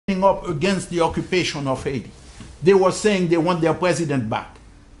standing up against the occupation of Haiti. They were saying they want their president back,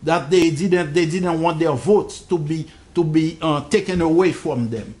 that they didn't want their votes to be taken away from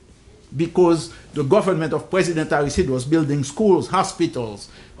them, because the government of President Aristide was building schools, hospitals,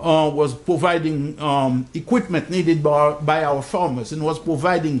 was providing equipment needed by our farmers, and was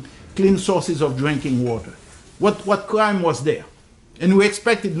providing clean sources of drinking water. What crime was there? And we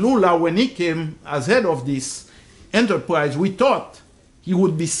expected Lula, when he came as head of this enterprise, we thought he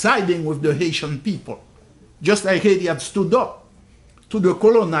would be siding with the Haitian people, just like Haiti had stood up to the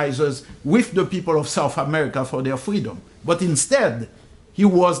colonizers with the people of South America for their freedom. But instead, he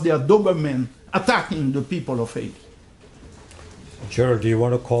was their Doberman attacking the people of Haiti. Gerald, do you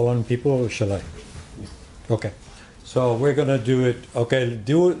want to call on people or shall I? Okay. So we're going to do it. Okay,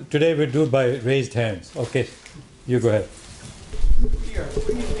 today we'll do it by raised hands. Okay, you go ahead. Pierre, what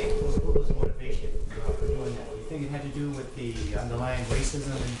do you think was motivation for doing that? Do you think it had to do with the underlying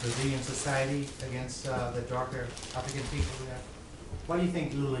racism in Brazilian society against the darker African people there? Why do you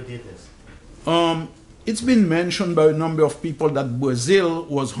think Lula did this? It's been mentioned by a number of people that Brazil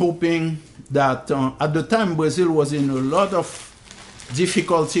was hoping that at the time Brazil was in a lot of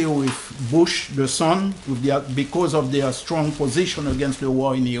difficulty with Bush, the son, because of their strong position against the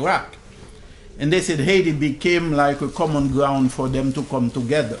war in Iraq. And they said Haiti became like a common ground for them to come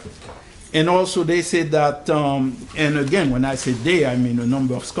together. And also they said that, and again, when I say they, I mean a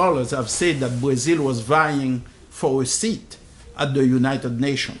number of scholars have said that Brazil was vying for a seat at the United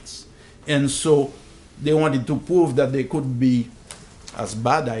Nations. And so they wanted to prove that they could be as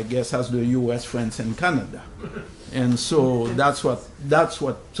bad, I guess, as the US, France, and Canada. And so that's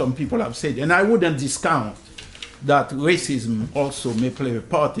what some people have said. And I wouldn't discount that racism also may play a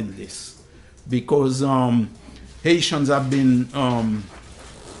part in this, because Haitians have been,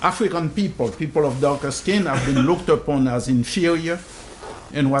 African people, people of darker skin, have been looked upon as inferior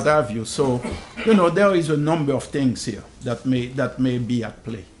and what have you. So, you know, there is a number of things here that may be at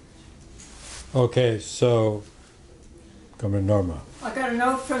play. Okay, so, Comrade Norma. I got a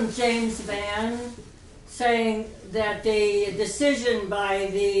note from James Vann saying that the decision by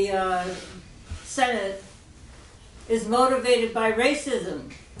the Senate is motivated by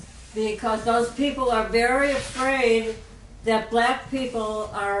racism, because those people are very afraid that black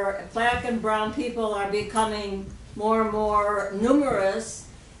and brown people are becoming more and more numerous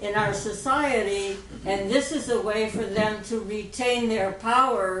in our society, and this is a way for them to retain their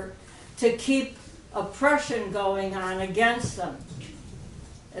power to keep oppression going on against them.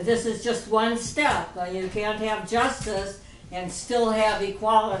 This is just one step. You can't have justice and still have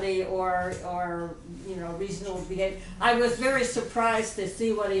equality or you know, reasonable behavior. I was very surprised to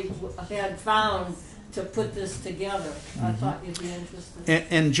see what he had found to put this together. I thought you'd be interested.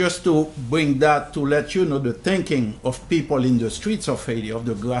 And just to bring that, to let you know the thinking of people in the streets of Haiti, of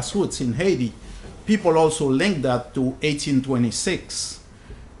the grassroots in Haiti, people also link that to 1826.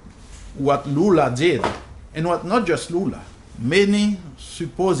 What Lula did, and what not just Lula, many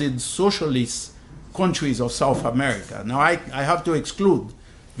supposed socialist countries of South America. Now I have to exclude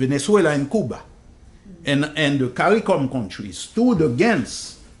Venezuela and Cuba, and the CARICOM countries stood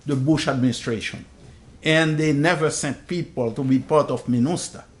against the Bush administration, and they never sent people to be part of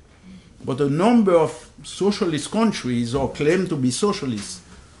MINUSTA. But a number of socialist countries, or claimed to be socialists,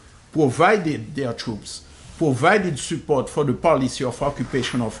 provided their troops, provided support for the policy of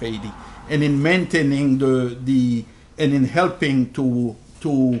occupation of Haiti, and in maintaining and in helping to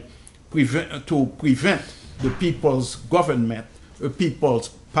prevent the people's government, a people's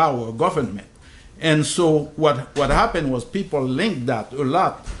power government. And so what happened was people linked that a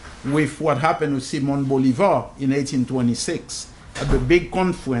lot with what happened with Simon Bolivar in 1826 at the big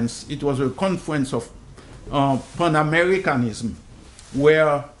conference. It was a conference of Pan-Americanism,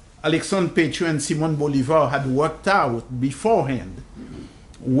 where Alexandre Pétion and Simon Bolivar had worked out beforehand,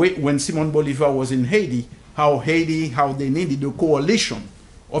 when Simon Bolivar was in Haiti, how they needed a coalition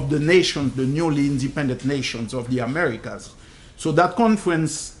of the nations, the newly independent nations of the Americas. So that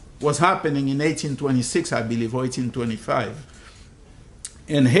conference was happening in 1826, I believe, or 1825.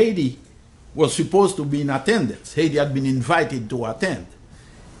 And Haiti was supposed to be in attendance. Haiti had been invited to attend.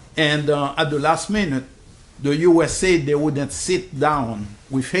 And at the last minute, the US said they wouldn't sit down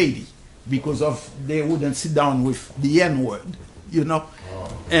with Haiti because they wouldn't sit down with the N-word, you know.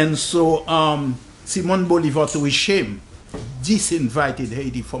 Oh. And so Simon Bolivar, to his shame, disinvited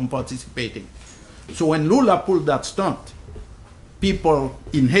Haiti from participating. So when Lula pulled that stunt, people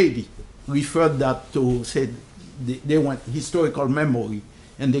in Haiti referred that to, said they want historical memory,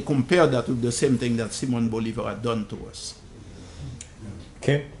 and they compared that with the same thing that Simon Bolivar had done to us.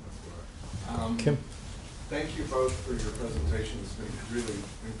 Kim? Kim? Thank you both for your presentation. It's been really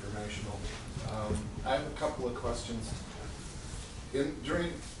informational. I have a couple of questions.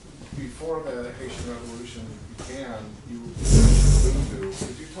 Before the Haitian Revolution began, you mentioned voodoo.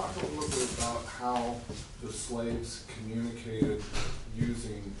 Could you talk a little bit about how the slaves communicated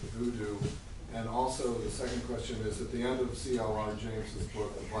using voodoo? And also, the second question is, at the end of C.L.R. James's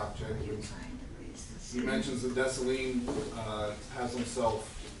book, The Black Jacobins, he mentions that Dessalines has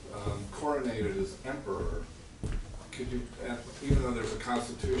himself coronated as emperor. Could you, even though there's a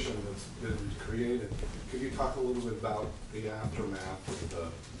constitution that's been created, could you talk a little bit about the aftermath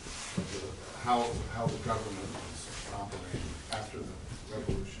of how the government was operating after the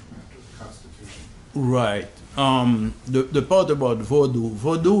revolution, after the constitution? Right. The part about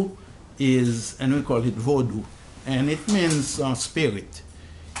voodoo is, and we call it voodoo, and it means spirit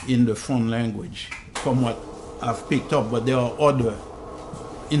in the Fon language, from what I've picked up, but there are other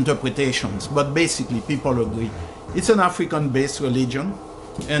interpretations. But basically, people agree. It's an African-based religion,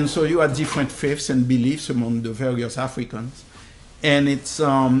 and so you have different faiths and beliefs among the various Africans, and it's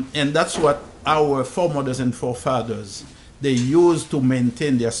and that's what our foremothers and forefathers, they used to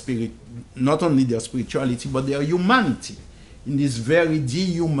maintain their spirit, not only their spirituality but their humanity, in this very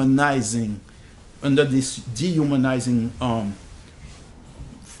dehumanizing, under this dehumanizing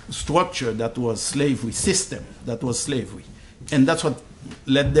structure that was slavery, system that was slavery, and that's what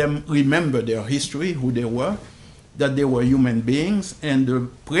let them remember their history, who they were, that they were human beings, and the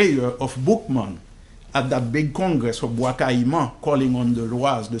prayer of Boukman at that big congress of Bois-Caïman, calling on the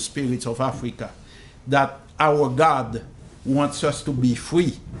Loas, the spirits of Africa, that our God wants us to be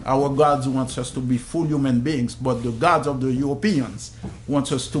free. Our God wants us to be full human beings, but the gods of the Europeans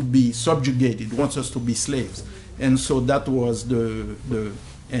wants us to be subjugated, wants us to be slaves. And so that was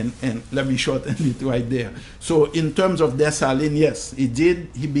and let me shorten it right there. So in terms of Dessalines, yes,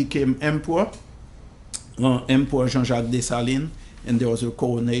 he became emperor, Emperor Jean-Jacques Dessalines, and there was a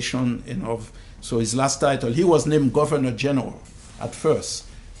coronation so his last title, he was named Governor General at first,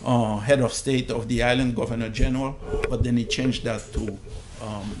 head of state of the island, Governor General, but then he changed that to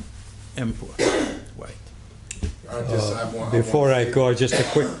Emperor. Right. Before I go, just a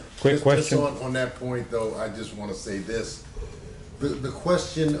quick question. Just on that point, though, I just want to say this. The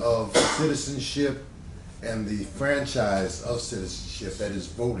question of citizenship and the franchise of citizenship, that is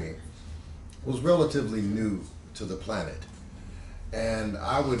voting, was relatively new to the planet. And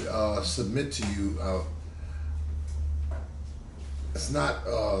I would submit to you, it's not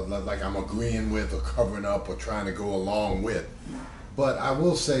like I'm agreeing with or covering up or trying to go along with, but I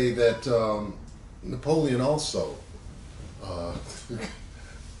will say that Napoleon also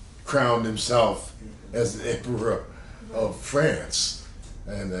crowned himself as the Emperor of France,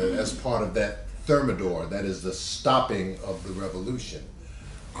 and as part of that Thermidor, that is the stopping of the revolution.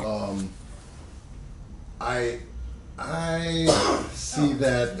 I see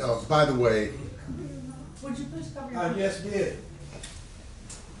that. By the way, Would you please cover your I just did.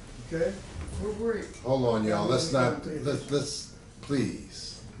 Okay? We're worried. hold on, y'all. Let's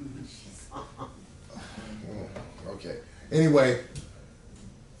please. Okay. Anyway,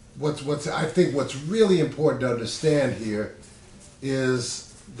 I think what's really important to understand here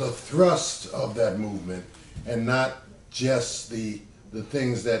is the thrust of that movement, and not just the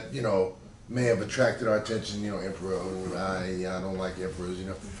things that may have attracted our attention. Emperor. I don't like emperors.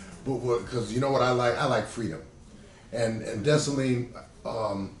 But because what I like freedom, and Dessalines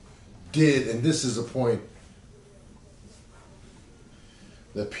did, and this is a point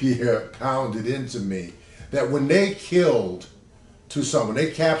that Pierre pounded into me, that when they killed Toussaint, when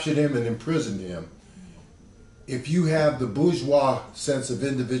they captured him and imprisoned him, if you have the bourgeois sense of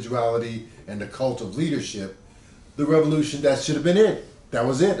individuality and the cult of leadership, the revolution, that should have been it. That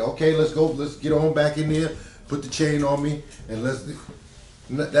was it. Okay, let's go. Let's get on back in there. Put the chain on me, and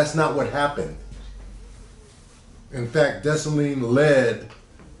that's not what happened. In fact, Dessalines led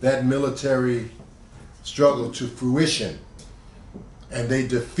that military struggle to fruition, and they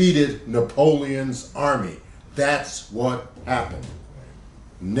defeated Napoleon's army. That's what happened.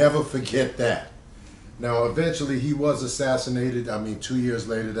 Never forget that. Now, eventually he was assassinated. 2 years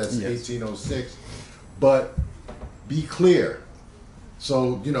later, that's yes. 1806. But be clear.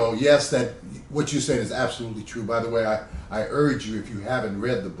 So, yes, that what you said is absolutely true. By the way, I urge you, if you haven't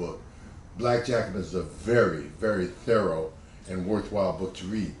read the book, Black Jacobins is a very, very thorough and worthwhile book to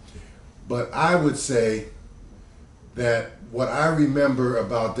read. But I would say that what I remember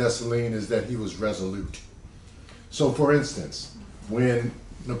about Dessalines is that he was resolute. So, for instance, when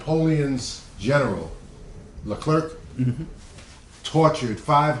Napoleon's general, Leclerc, tortured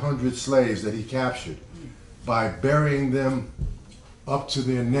 500 slaves that he captured by burying them up to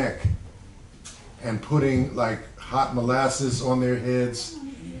their neck and putting like hot molasses on their heads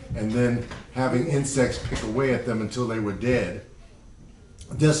and then having insects pick away at them until they were dead.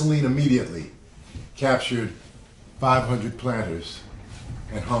 Dessalines immediately captured 500 planters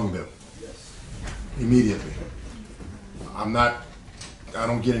and hung them immediately. I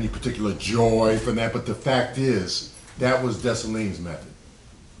don't get any particular joy from that, but the fact is, that was Dessalines' method.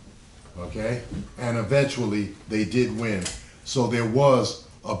 Okay? And eventually, they did win. So there was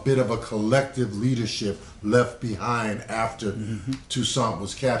a bit of a collective leadership left behind after Toussaint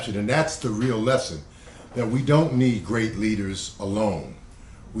was captured. And that's the real lesson, that we don't need great leaders alone.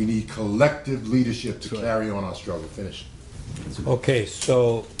 We need collective leadership to carry on our struggle. Finish. Okay,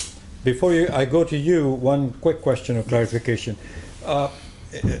 so before I go to you, one quick question of clarification.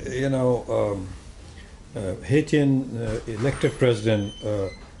 Haitian elected president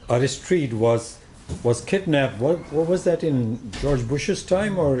Aristide was kidnapped. What was that, in George Bush's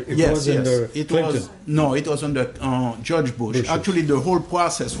time, or it was under Clinton? It was under George Bush. Actually, the whole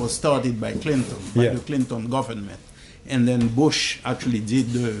process was started by Clinton, by the Clinton government, and then Bush actually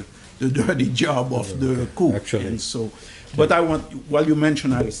did the dirty job of the coup. Actually, and so. But while you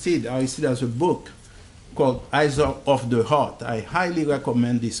mention Aristide has a book called Eyes of the Heart. I highly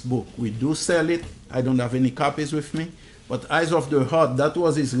recommend this book. We do sell it. I don't have any copies with me. But Eyes of the Heart, that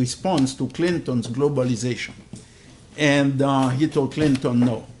was his response to Clinton's globalization. And he told Clinton,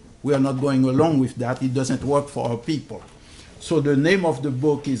 no, we are not going along with that. It doesn't work for our people. So the name of the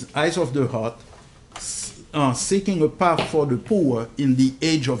book is Eyes of the Heart, Seeking a Path for the Poor in the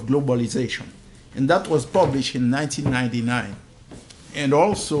Age of Globalization. And that was published in 1999. And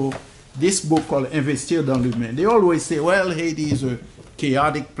also this book called Investir dans l'humain. They always say, well, Haiti is a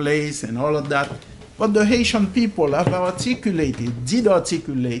chaotic place and all of that. But the Haitian people did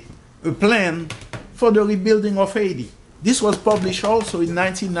articulate a plan for the rebuilding of Haiti. This was published also in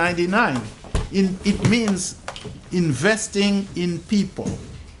 1999. It means investing in people.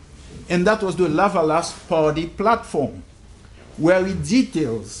 And that was the Lavalas Party platform, where it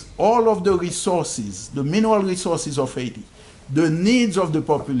details all of the resources, the mineral resources of Haiti, the needs of the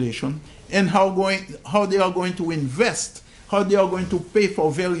population, and how they are going to invest, how they are going to pay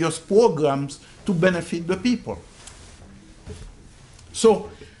for various programs to benefit the people.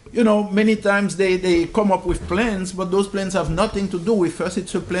 So, many times they come up with plans, but those plans have nothing to do with us.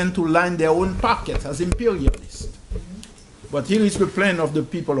 It's a plan to line their own pockets as imperialists. But here is the plan of the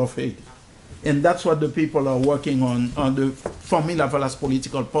people of Haiti. And that's what the people are working on the Famille Lavalas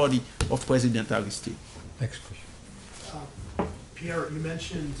political party of President Aristide. Next question. Pierre, you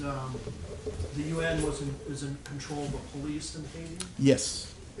mentioned the UN is in control of the police in Haiti. Yes.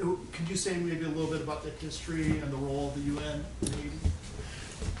 Could you say maybe a little bit about the history and the role of the UN in Haiti?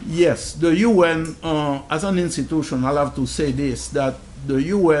 Yes, the UN, as an institution, I'll have to say this, that the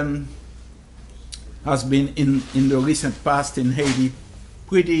UN has been in the recent past in Haiti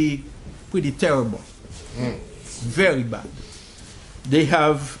pretty terrible, very bad. They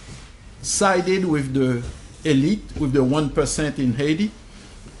have sided with the elite, with the 1% in Haiti.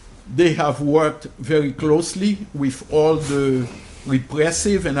 They have worked very closely with all the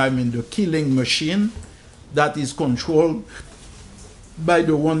repressive, and I mean the killing machine that is controlled by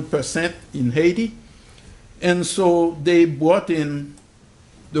the 1% in Haiti. And so they brought in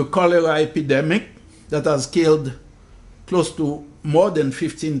the cholera epidemic that has killed close to more than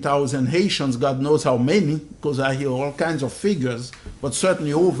 15,000 Haitians, God knows how many, because I hear all kinds of figures, but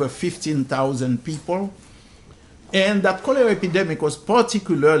certainly over 15,000 people. And that cholera epidemic was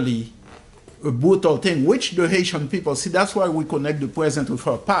particularly a brutal thing, which the Haitian people, see, that's why we connect the present with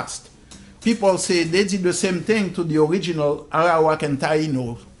our past. People say they did the same thing to the original Arawak and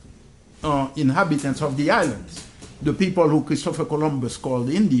Taino inhabitants of the islands, the people who Christopher Columbus called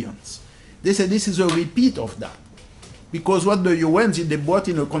Indians. They said this is a repeat of that. Because what the UN did, they brought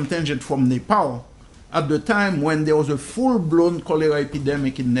in a contingent from Nepal at the time when there was a full-blown cholera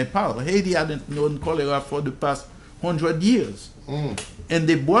epidemic in Nepal. Haiti hadn't known cholera for the past 100 years. And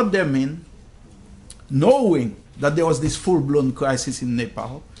they brought them in knowing that there was this full-blown crisis in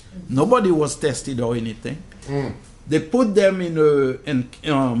Nepal. Nobody was tested or anything. They put them in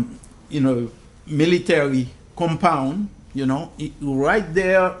a military compound, right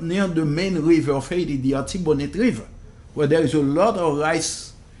there near the main river of Haiti, the Artibonite River, where there is a lot of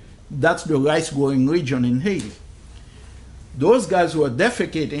rice. That's the rice-growing region in Haiti. Those guys were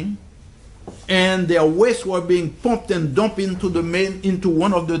defecating, and their waste were being pumped and dumped into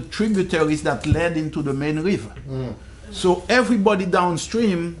one of the tributaries that led into the main river. So everybody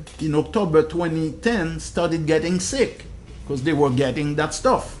downstream in October 2010 started getting sick because they were getting that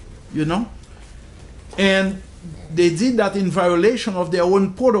stuff, And they did that in violation of their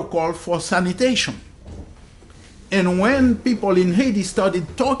own protocol for sanitation. And when people in Haiti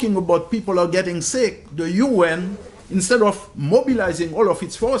started talking about people are getting sick, the UN, instead of mobilizing all of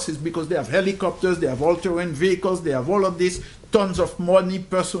its forces, because they have helicopters, they have all-terrain vehicles, they have all of this, tons of money,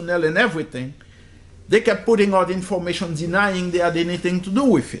 personnel, and everything, they kept putting out information denying they had anything to do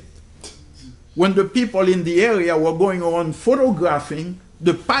with it. When the people in the area were going around photographing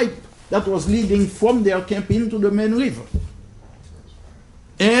the pipe that was leading from their camp into the main river,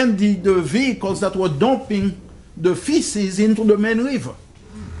 and the vehicles that were dumping the feces into the main river.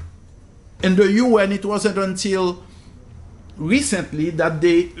 And the UN, it wasn't until recently that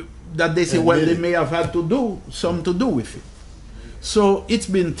they say, well, they may have had to do some to do with it. So it's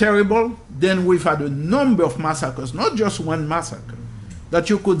been terrible. Then we've had a number of massacres, not just one massacre, that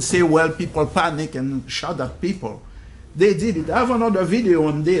you could say, well, people panic and shout at people. They did it. I have another video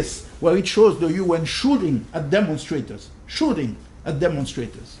on this where it shows the UN shooting at demonstrators.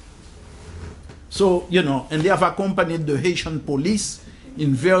 So, you know, and they have accompanied the Haitian police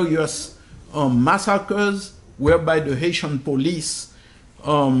in various massacres, whereby the Haitian police,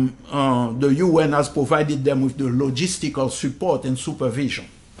 the UN has provided them with the logistical support and supervision.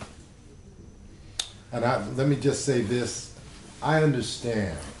 And let me just say this, I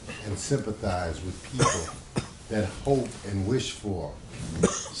understand and sympathize with people that hope and wish for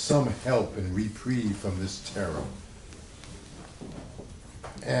some help and reprieve from this terror.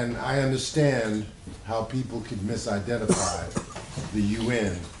 And I understand how people could misidentify the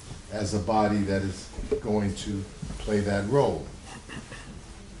UN as a body that is going to play that role.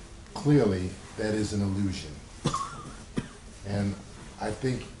 Clearly, that is an illusion. And I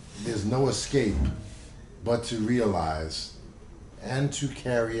think there's no escape but to realize and to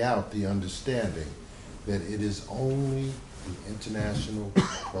carry out the understanding that it is only the international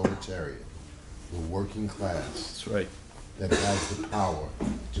proletariat, the working class, That's right. that has the power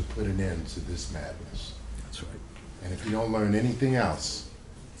to put an end to this madness. That's right. And if you don't learn anything else,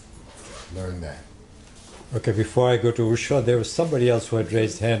 learn that. Okay, before I go to Usha, there was somebody else who had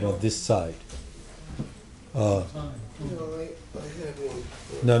raised hand on this side. No,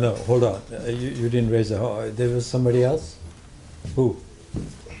 hold on. You didn't raise a hand. There was somebody else? Who?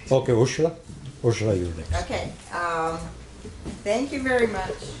 Okay, Ursula, you're next. Okay, thank you very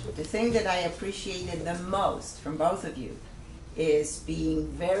much. The thing that I appreciated the most from both of you is being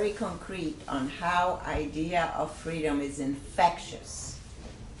very concrete on how idea of freedom is infectious.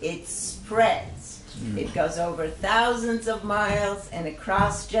 It spreads. It goes over thousands of miles and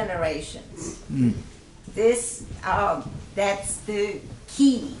across generations. This, that's the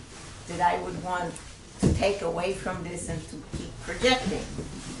key that I would want to take away from this and to keep projecting.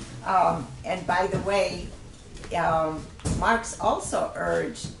 And by the way, Marx also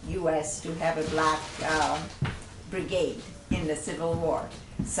urged U.S. to have a black brigade in the Civil War.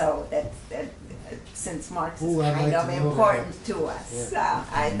 So that since Marx is kind of important to us,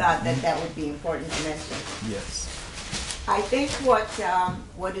 I thought that that would be important to mention. Yes. I think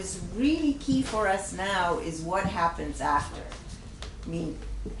what is really key for us now is what happens after. I mean,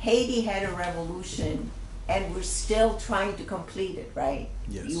 Haiti had a revolution, and we're still trying to complete it, right?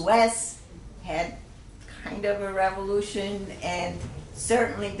 Yes. U.S. had kind of a revolution, and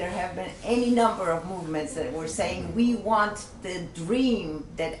certainly there have been any number of movements that were saying we want the dream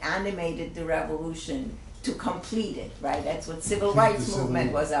that animated the revolution to complete it, right? That's what civil rights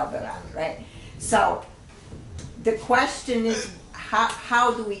movement was all about, right? So the question is,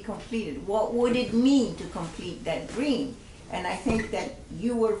 how do we complete it? What would it mean to complete that dream? And I think that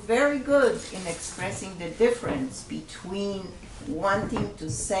you were very good in expressing the difference between wanting to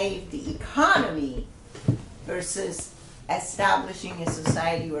save the economy versus establishing a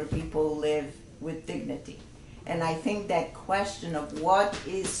society where people live with dignity. And I think that question of what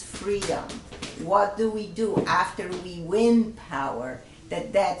is freedom, what do we do after we win power,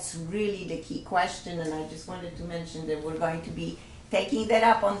 that's really the key question. And I just wanted to mention that we're going to be taking that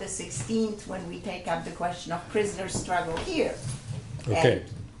up on the 16th when we take up the question of prisoner struggle here. Okay. And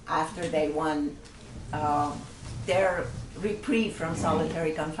after they won their reprieve from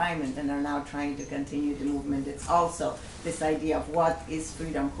solitary confinement and are now trying to continue the movement. It's also this idea of what is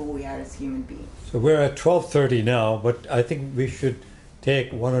freedom, who we are as human beings. So we're at 12:30 now, but I think we should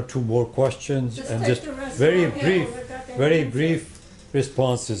take one or two more questions and just very brief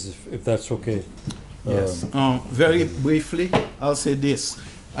responses, if that's okay. Yes. Very briefly, I'll say this.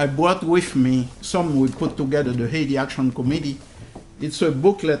 I brought with me some we put together, the Haiti Action Committee. It's a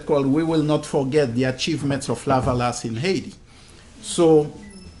booklet called We Will Not Forget the Achievements of Lavalas in Haiti. So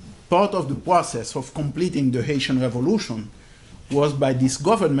part of the process of completing the Haitian Revolution was by this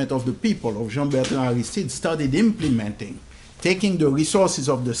government of the people of Jean-Bertrand Aristide started implementing, taking the resources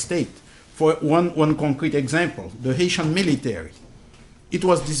of the state. For one concrete example, the Haitian military. It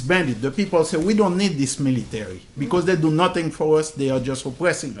was disbanded. The people say, we don't need this military because they do nothing for us, they are just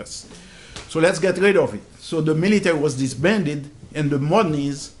oppressing us. So let's get rid of it. So the military was disbanded, and the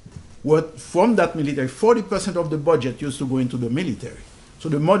monies were from that military. 40% of the budget used to go into the military. So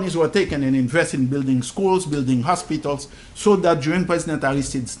the monies were taken and invested in building schools, building hospitals, so that during President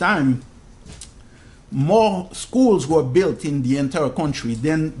Aristide's time, more schools were built in the entire country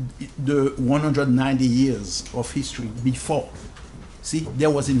than the 190 years of history before. See, there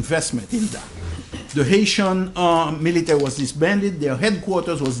was investment in that. The Haitian military was disbanded, their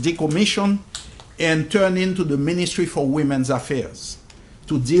headquarters was decommissioned and turned into the Ministry for Women's Affairs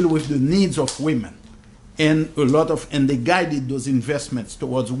to deal with the needs of women. And they guided those investments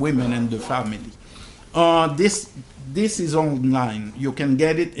towards women and the family. This is online. You can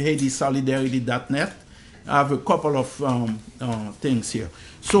get it, HaitiSolidarity.net. I have a couple of things here.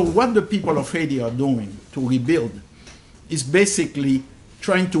 So what the people of Haiti are doing to rebuild is basically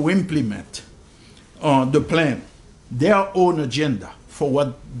trying to implement the plan, their own agenda for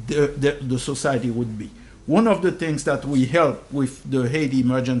what the society would be. One of the things that we help with the Haiti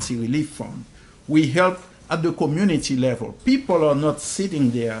Emergency Relief Fund, we help at the community level. People are not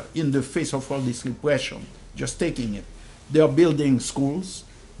sitting there in the face of all this repression, just taking it. They are building schools,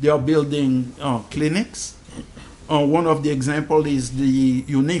 they are building clinics. One of the examples is the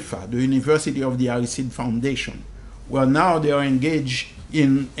UNIFA, the University of the Aristide Foundation, where now they are engaged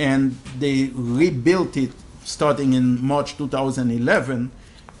in, and they rebuilt it starting in March 2011,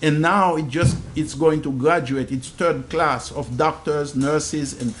 and now it's going to graduate its third class of doctors,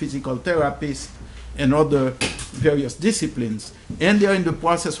 nurses, and physical therapists, and other various disciplines, and they are in the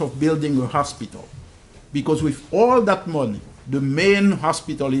process of building a hospital. Because with all that money, the main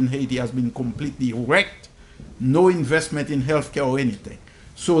hospital in Haiti has been completely wrecked, no investment in healthcare or anything.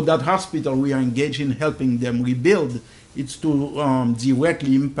 So that hospital, we are engaged in helping them rebuild. It's to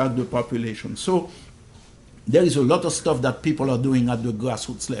directly impact the population. So there is a lot of stuff that people are doing at the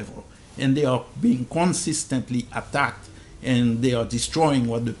grassroots level, and they are being consistently attacked, and they are destroying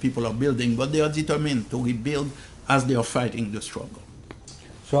what the people are building, but they are determined to rebuild as they are fighting the struggle.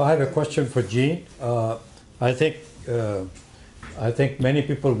 So I have a question for Jean. I think many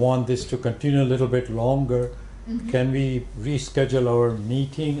people want this to continue a little bit longer. Mm-hmm. Can we reschedule our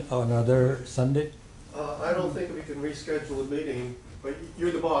meeting another Sunday? I don't think we can reschedule a meeting, but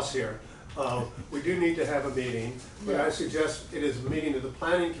you're the boss here. We do need to have a meeting, but I suggest it is a meeting of the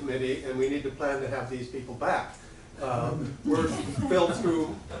planning committee, and we need to plan to have these people back. We're filled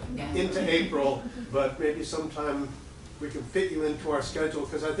through into April, but maybe sometime we can fit you into our schedule,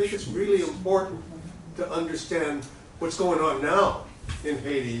 because I think it's really important to understand what's going on now in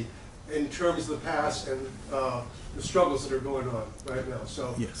Haiti in terms of the past and the struggles that are going on right now.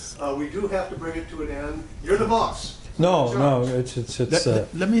 So yes. We do have to bring it to an end. You're the boss. No, it's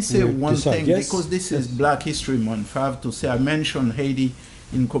let me say one thing, yes? because this is Black History Month. I have to say, I mentioned Haiti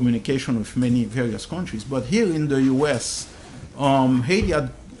in communication with many various countries, but here in the U.S., Haiti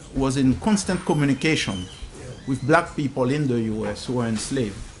was in constant communication with black people in the U.S. who were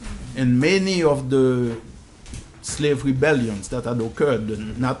enslaved. And many of the slave rebellions that had occurred, the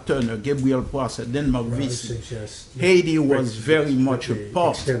Nat Turner, Gabriel Prosser, Denmark Vesey, Haiti was very much a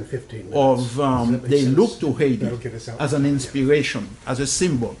part of, they looked to Haiti as an inspiration, as a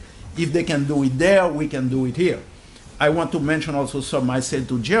symbol. If they can do it there, we can do it here. I want to mention also something I said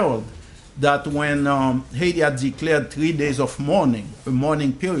to Gerald, that when Haiti had declared 3 days of mourning, a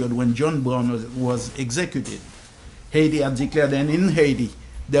mourning period when John Brown was executed, Haiti had declared, and in Haiti,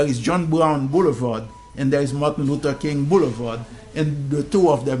 there is John Brown Boulevard, and there is Martin Luther King Boulevard, and the two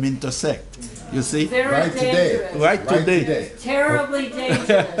of them intersect. You see? Very dangerous. Right today. Terribly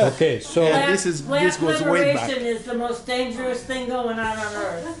dangerous. Okay, so this goes way back. Liberation is the most dangerous thing going on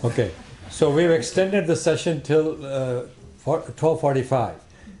earth. Okay, so we've extended the session till 12:45.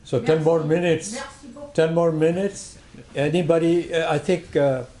 So 10 more minutes. 10 more minutes. Anybody? I think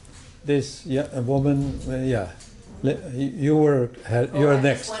this woman. You are next.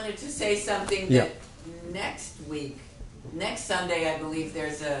 I just wanted to say something that next Sunday, I believe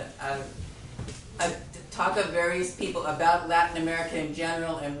there's a talk of various people about Latin America in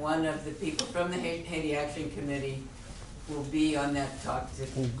general, and one of the people from the Haiti Action Committee will be on that talk to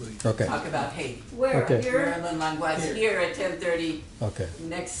talk about Haiti. Where? Okay. Marilyn Langlois here at 10:30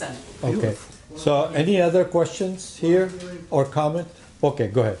 next Sunday. Okay. So any other questions here or comment? Okay,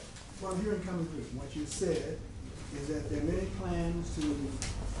 go ahead. Well, I'm hearing coming through what you said is that there are many plans to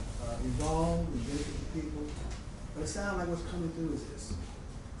evolve and benefit the people But it sounds like what's coming through is this.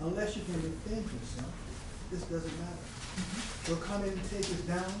 Unless you can defend yourself, this doesn't matter. They'll come in and take us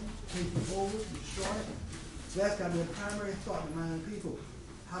down, take you over, destroy it. So that's got to be a primary thought in the mind of people.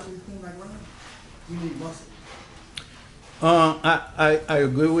 How do we defend that ground? We need muscle. I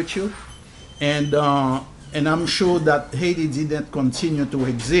agree with you, and I'm sure that Haiti didn't continue to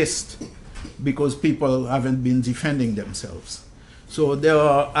exist because people haven't been defending themselves. So there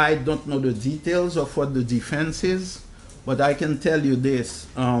are, I don't know the details of what the defense is, but I can tell you this,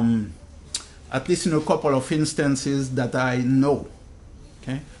 at least in a couple of instances that I know,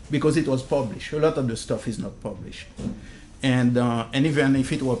 okay, because it was published. A lot of the stuff is not published, and even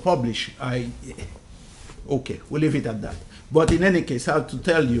if it were published, okay, we'll leave it at that. But in any case, I have to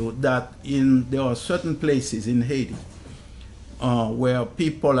tell you that there are certain places in Haiti where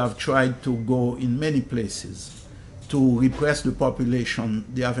people have tried to go in many places to repress the population.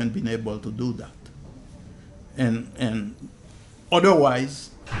 They haven't been able to do that. And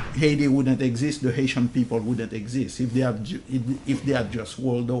otherwise, Haiti wouldn't exist, the Haitian people wouldn't exist if they had just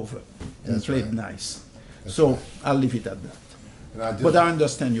rolled over and That's played right. nice. That's So right. I'll leave it at that. And But I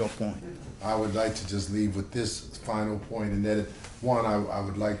understand your point. I would like to just leave with this final point, and that one, I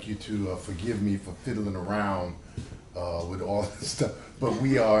would like you to forgive me for fiddling around with all this stuff, but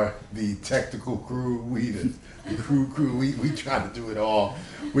we are the technical crew, the crew, we try to do it all,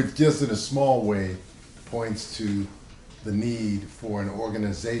 which just in a small way points to the need for an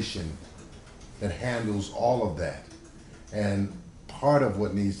organization that handles all of that. And part of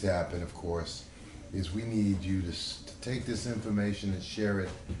what needs to happen, of course, is we need you to take this information and share it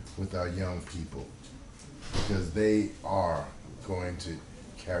with our young people, because they are going to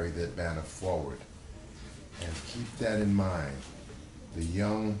carry that banner forward. And keep that in mind. The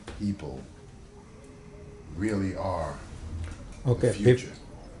young people really are the future.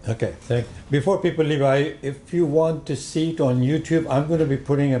 Okay, thank you. Before people leave, if you want to see it on YouTube, I'm going to be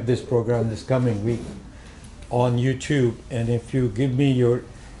putting up this program this coming week on YouTube, and if you give me your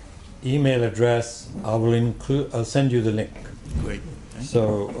email address, I'll send you the link. Great.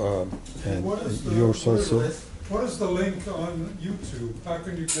 So, and What is the- yours also. What is the link on YouTube? How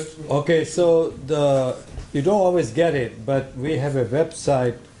can you get to it? Okay, so you don't always get it, but we have a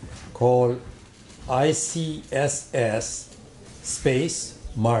website called ICSS space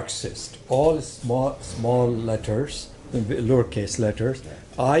Marxist, all small letters, lowercase letters,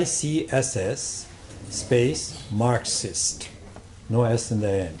 ICSS space Marxist, no S in the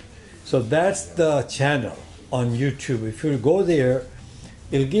end. So that's the channel on YouTube. If you go there,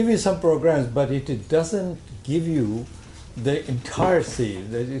 it'll give you some programs, but it doesn't give you the entire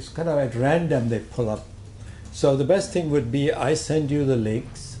series. It's kind of at random they pull up. So the best thing would be I send you the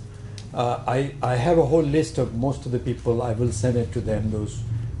links. I have a whole list of most of the people. I will send it to them. Those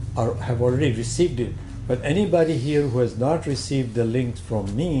have already received it. But anybody here who has not received the links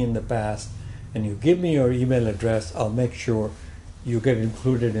from me in the past, and you give me your email address, I'll make sure you get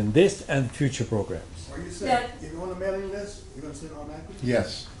included in this and future programs. Are you saying, if you're on the mailing list, you're going to send it automatically?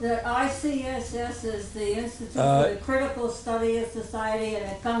 Yes. The ICSS is the Institute for the Critical Study of Society, and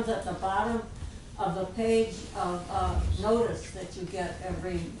it comes at the bottom of the page of notice that you get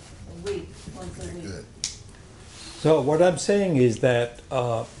every week, once a week. Good. So what I'm saying is that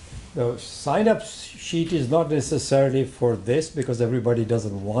the sign-up sheet is not necessarily for this, because everybody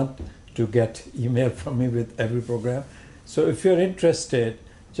doesn't want to get email from me with every program. So if you're interested,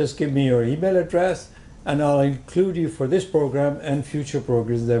 just give me your email address, and I'll include you for this program and future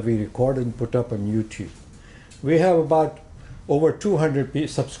programs that we record and put up on YouTube. We have about over 200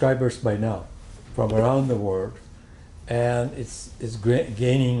 subscribers by now from around the world, and it's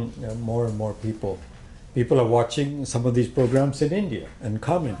gaining more and more people. People are watching some of these programs in India and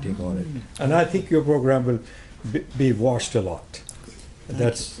commenting on it. And I think your program will be watched a lot.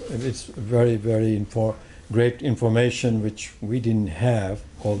 It's very, very great information which we didn't have,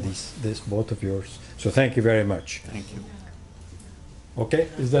 all this both of yours. So thank you very much. Thank you. Okay,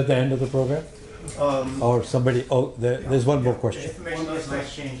 is that the end of the program? Or somebody, there's one more question. Information is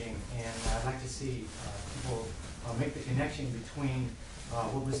life changing, and I'd like to see people make the connection between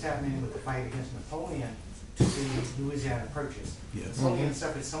what was happening with the fight against Napoleon to the Louisiana Purchase. Yes. Napoleon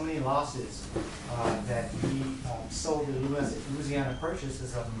suffered so many losses that he sold the Louisiana Purchase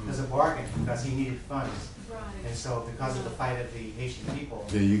as a bargain because he needed funds. And so, because of the fight of the Haitian people,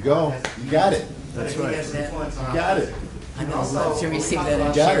 There you go. You got it. That's he right. has influence on You our got it. country. I And would also, love to receive that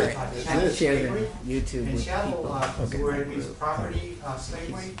and Got share it. it. That's Share it. it on YouTube and with chattel people. where it means property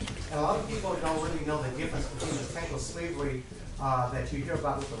slavery, and a lot of people don't really know the difference between the chattel slavery that you hear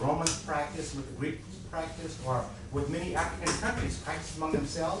about with the Romans practice, with the Greeks practice, or with many African countries practice among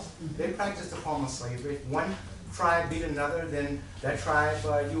themselves. They practice the form of slavery. One tribe beat another, then that tribe,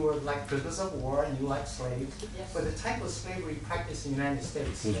 you were like prisoners of war and you like slaves. Yes. But the type of slavery practiced in the United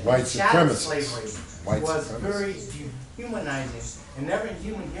States, Was white chattel supremacists. slavery, White was supremacists. very dehumanizing, and never in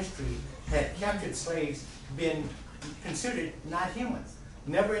human history had captured slaves been considered not humans.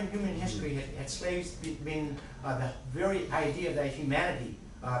 Never in human history had slaves been the very idea of their humanity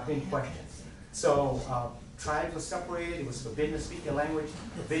been questioned. So tribes were separated, it was forbidden to speak your language,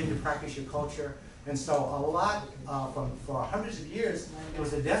 forbidden to practice your culture. And so a lot, for hundreds of years, it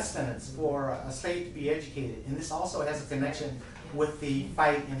was a death sentence for a slave to be educated. And this also has a connection with the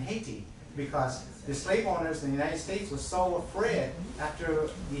fight in Haiti, because the slave owners in the United States were so afraid after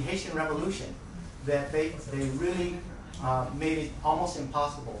the Haitian Revolution that they really made it almost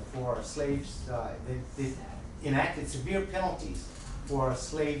impossible for slaves. They enacted severe penalties for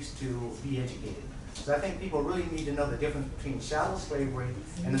slaves to be educated. So I think people really need to know the difference between chattel slavery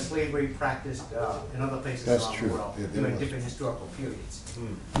and the slavery practiced in other places around the world during different historical periods.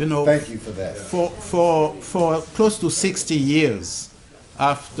 You know, Thank you for that. For close to 60 years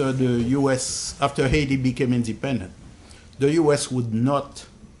after the U.S., after Haiti became independent, the U.S. would not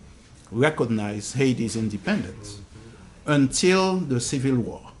recognize Haiti's independence until the Civil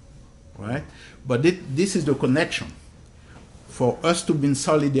War, right? But this is the connection for us to be in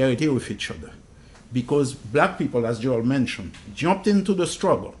solidarity with each other. Because black people, as Gerald mentioned, jumped into the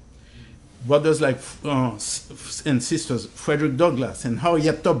struggle. Brothers like and sisters Frederick Douglass and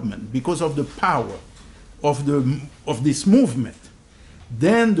Harriet Tubman, because of the power of this movement.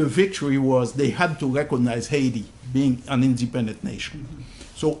 Then the victory was they had to recognize Haiti being an independent nation.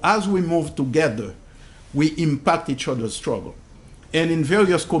 So as we move together, we impact each other's struggle. And in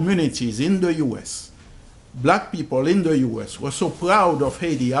various communities in the U.S., black people in the U.S. were so proud of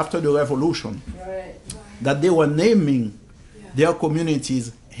Haiti after the revolution that they were naming their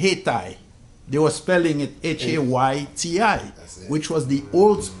communities Haiti. They were spelling it H-A-Y-T-I, which was the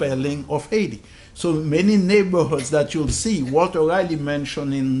old spelling of Haiti. So many neighborhoods that you'll see, Walter Riley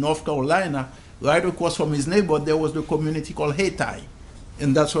mentioned in North Carolina, right across from his neighborhood, there was the community called Haiti,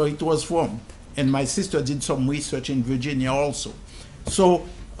 and that's where it was from. And my sister did some research in Virginia also. So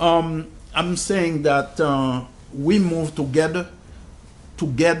I'm saying that we move together.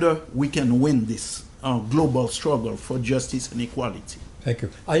 Together we can win this global struggle for justice and equality. Thank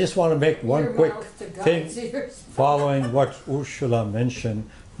you. I just want to make one quick thing following what Ursula mentioned,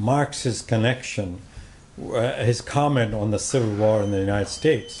 Marx's connection, his comment on the Civil War in the United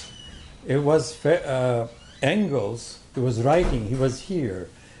States. It was Engels who was writing, he was here,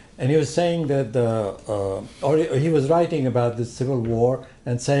 and he was saying that he was writing about the Civil War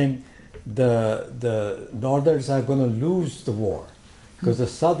and saying the Northerns are going to lose the war because the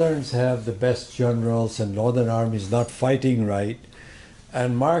Southerns have the best generals and Northern Army is not fighting right.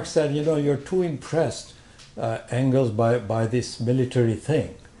 And Marx said, you know, you're too impressed, Engels, by this military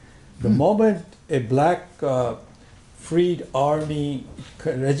thing. The moment a black freed army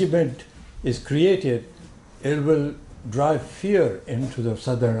regiment is created, it will drive fear into the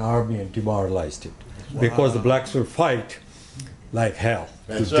Southern army and demoralize it. Wow. Because the blacks will fight like hell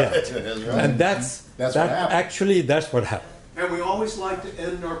to death. That's right. And that's what happened. And we always like to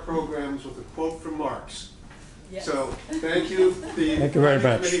end our programs with a quote from Marx. Yes. So, thank you. The Thank you very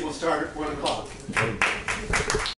much. committee will start at 1 o'clock.